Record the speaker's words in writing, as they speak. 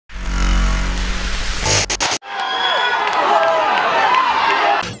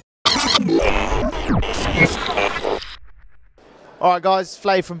Alright guys,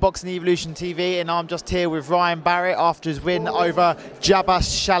 Flave from Boxing Evolution TV, and I'm just here with Ryan Barrett after his win over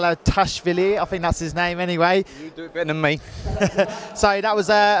Shalatashvili. I think that's his name anyway. You do it better than me. So that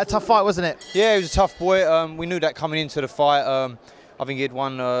was a tough fight, wasn't it? Yeah, he was a tough boy. We knew that coming into the fight. I think he had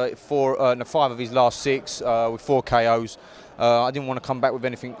won 5 of his last 6 with 4 KOs. I didn't want to come back with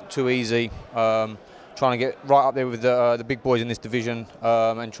anything too easy. Trying to get right up there with the big boys in this division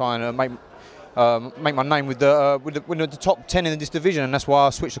and trying to make my name with the top 10 in this division, and that's why I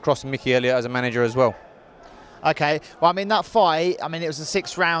switched across to Mickey Helliet as a manager as well. Okay, well, I mean, that fight, I mean, it was a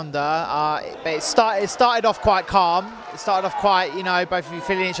 6-rounder, but it started off quite calm. It started off quite, you know, both of you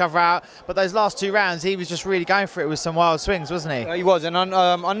filling each other out, but those last 2 rounds, he was just really going for it with some wild swings, wasn't he? He was, and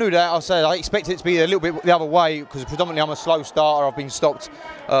I knew that. I expected it to be a little bit the other way, because predominantly I'm a slow starter. I've been stopped.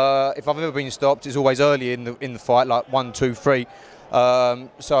 If I've ever been stopped, it's always early in the fight, like 1, 2, 3. So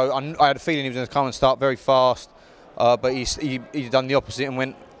I had a feeling he was going to come and start very fast, but he done the opposite and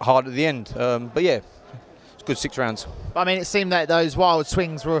went hard at the end. But yeah, it's good 6 rounds. I mean, it seemed that those wild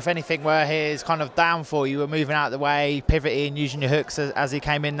swings were, if anything, were his kind of downfall. You were moving out of the way, pivoting, using your hooks as he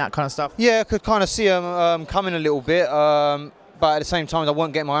came in, that kind of stuff. Yeah, I could kind of see him coming a little bit. But at the same time, I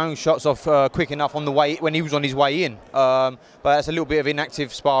wasn't getting my own shots off quick enough on the way when he was on his way in. But that's a little bit of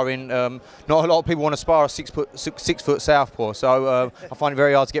inactive sparring. Not a lot of people want to spar a 6 foot southpaw, so I find it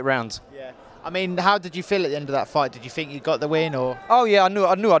very hard to get rounds. Yeah. I mean, how did you feel at the end of that fight? Did you think you got the win, or? Oh yeah, I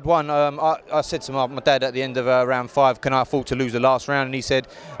knew I'd won. I said to my dad at the end of round 5, "Can I afford to lose the last round?" And he said,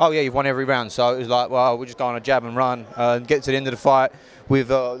 "Oh yeah, you've won every round." So it was like, well, we'll just go on a jab and run, get to the end of the fight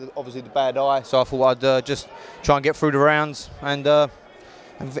with obviously the bad eye. So I thought I'd just try and get through the rounds and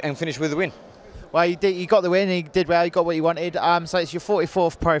finish with the win. Well, you got the win. You did well. You got what you wanted. So it's your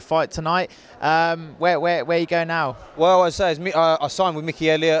 44th pro fight tonight. Where you go now? Well, as I say, I signed with Mickey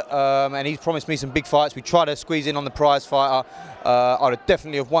Helliet, and he's promised me some big fights. We tried to squeeze in on the Prizefighter. I'd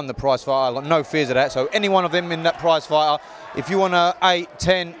definitely have won the Prizefighter. I've got no fears of that. So any one of them in that Prizefighter, if you want a 8,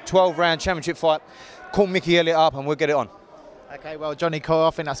 10, 12 round championship fight, call Mickey Helliet up and we'll get it on. Okay, well, Johnny Cole,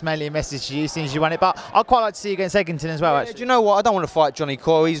 I think that's mainly a message to you since you won it, but I'd quite like to see you against Eggington as well, actually. Do you know what? I don't want to fight Johnny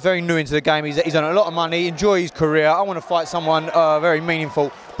Cole. He's very new into the game. He's earned a lot of money, enjoy his career. I want to fight someone very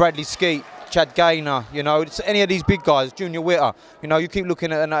meaningful. Bradley Skeet, Chad Gaynor, you know, it's any of these big guys, Junior Witter. You know, you keep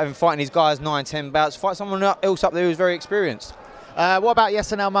looking at and fighting these guys 9, 10 bouts. Fight someone else up there who's very experienced. What about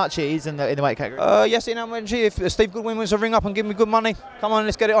Yasin Al-Machi? He's in the weight category. Yasin Al-Machi, if Steve Goodwin wants to ring up and give me good money, come on,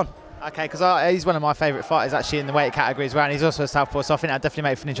 let's get it on. Okay, because he's one of my favourite fighters actually in the weight category as well, and he's also a southpaw, so I think that'd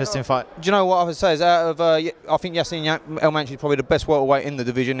definitely make for an interesting fight. Do you know what I would say is out of I think Yasin Al-Machi is probably the best welterweight in the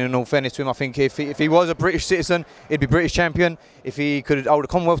division. In all fairness to him, I think if he was a British citizen, he'd be British champion. If he could hold a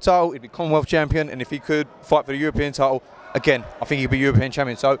Commonwealth title, he'd be Commonwealth champion, and if he could fight for the European title, again, I think he'd be European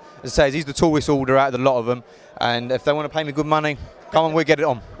champion. So as I say, he's the tallest order out of the lot of them, and if they want to pay me good money, come on, we'll get it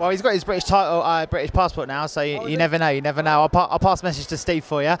on. Well, he's got his British title, British passport now, so you never know. You never know. I'll pass a message to Steve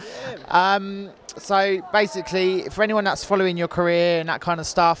for you. So basically, for anyone that's following your career and that kind of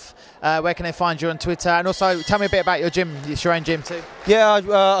stuff, where can they find you on Twitter? And also, tell me a bit about your gym. It's your own gym too. Yeah,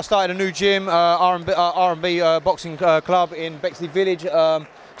 I started a new gym, R&B Boxing Club in Bexley Village. So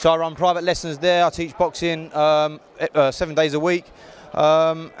I run private lessons there. I teach boxing 7 days a week,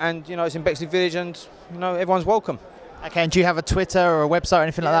 and you know it's in Bexley Village, and you know everyone's welcome. Okay, and do you have a Twitter or a website or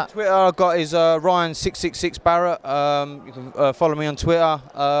anything like that? Twitter I've got is Ryan666 Barrett. You can follow me on Twitter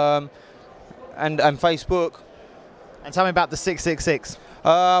and Facebook. And tell me about the 666.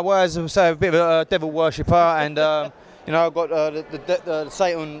 Well, as I say, a bit of a devil worshipper, and you know I've got the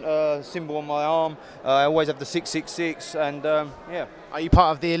Satan symbol on my arm. I always have the 666, and yeah. Are you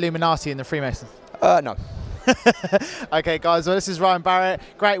part of the Illuminati and the Freemasons? No. Okay, guys. Well, this is Ryan Barrett.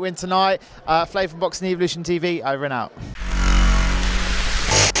 Great win tonight. Flave from Boxing Evolution TV. Over and out.